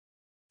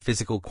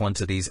Physical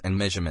quantities and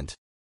measurement.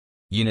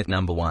 Unit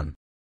number 1.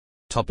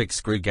 Topic: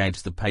 screw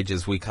gauge. The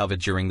pages we covered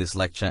during this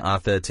lecture are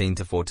 13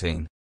 to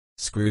 14.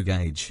 Screw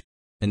gauge.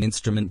 An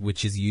instrument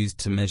which is used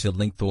to measure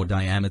length or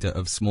diameter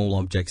of small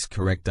objects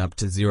correct up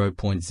to 0.01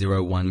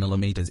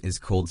 mm is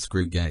called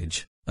screw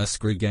gauge. A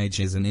screw gauge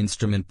is an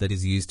instrument that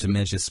is used to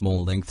measure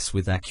small lengths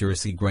with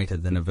accuracy greater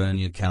than a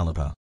vernier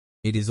caliper.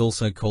 It is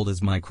also called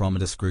as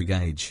micrometer screw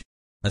gauge.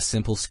 A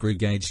simple screw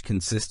gauge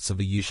consists of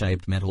a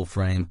U-shaped metal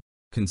frame.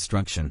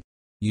 Construction.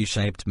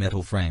 U-shaped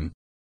metal frame.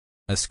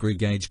 A screw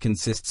gauge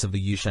consists of a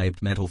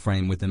U-shaped metal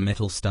frame with a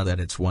metal stud at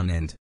its one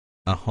end.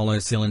 A hollow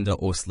cylinder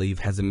or sleeve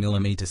has a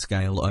millimeter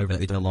scale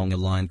over it along a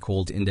line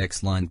called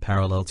index line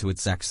parallel to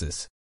its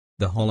axis.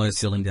 The hollow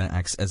cylinder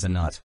acts as a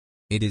nut.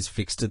 It is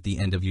fixed at the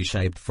end of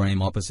U-shaped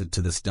frame opposite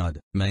to the stud,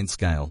 main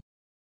scale.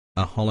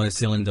 A hollow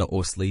cylinder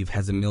or sleeve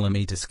has a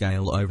millimeter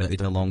scale over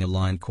it along a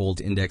line called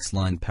index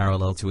line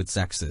parallel to its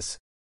axis.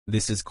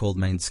 This is called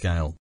main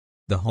scale.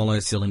 The hollow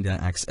cylinder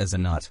acts as a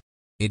nut.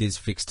 It is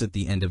fixed at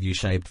the end of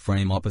U-shaped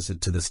frame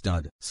opposite to the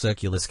stud,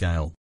 circular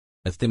scale.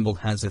 A thimble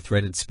has a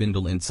threaded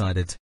spindle inside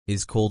it,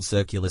 is called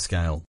circular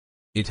scale.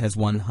 It has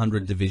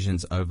 100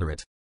 divisions over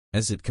it.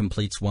 As it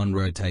completes one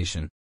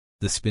rotation,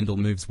 the spindle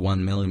moves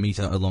 1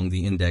 mm along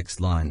the index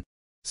line.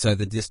 So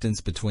the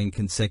distance between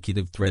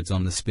consecutive threads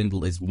on the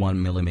spindle is 1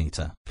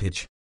 mm.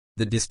 Pitch.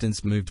 The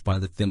distance moved by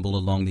the thimble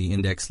along the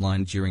index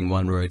line during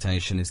one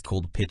rotation is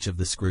called pitch of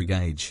the screw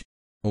gauge.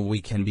 Or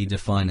we can be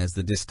defined as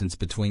the distance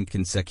between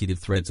consecutive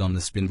threads on the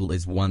spindle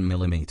is 1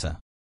 mm.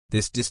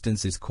 This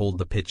distance is called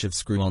the pitch of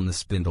screw on the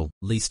spindle.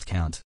 Least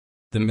count.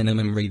 The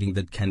minimum reading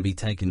that can be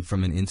taken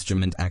from an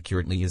instrument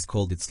accurately is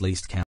called its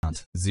least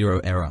count. Zero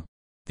error.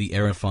 The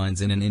error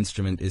finds in an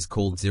instrument is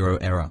called zero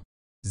error.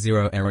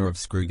 Zero error of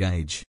screw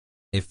gauge.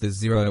 If the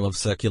zero of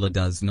circular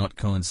does not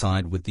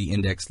coincide with the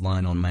index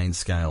line on main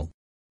scale,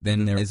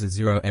 then there is a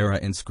zero error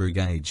in screw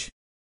gauge.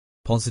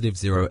 Positive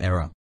zero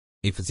error.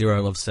 If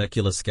zero of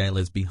circular scale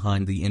is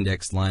behind the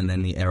index line,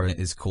 then the error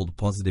is called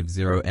positive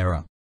zero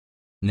error.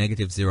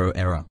 Negative zero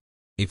error.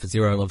 If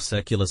zero of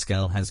circular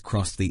scale has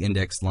crossed the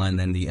index line,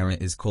 then the error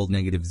is called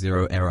negative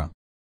zero error.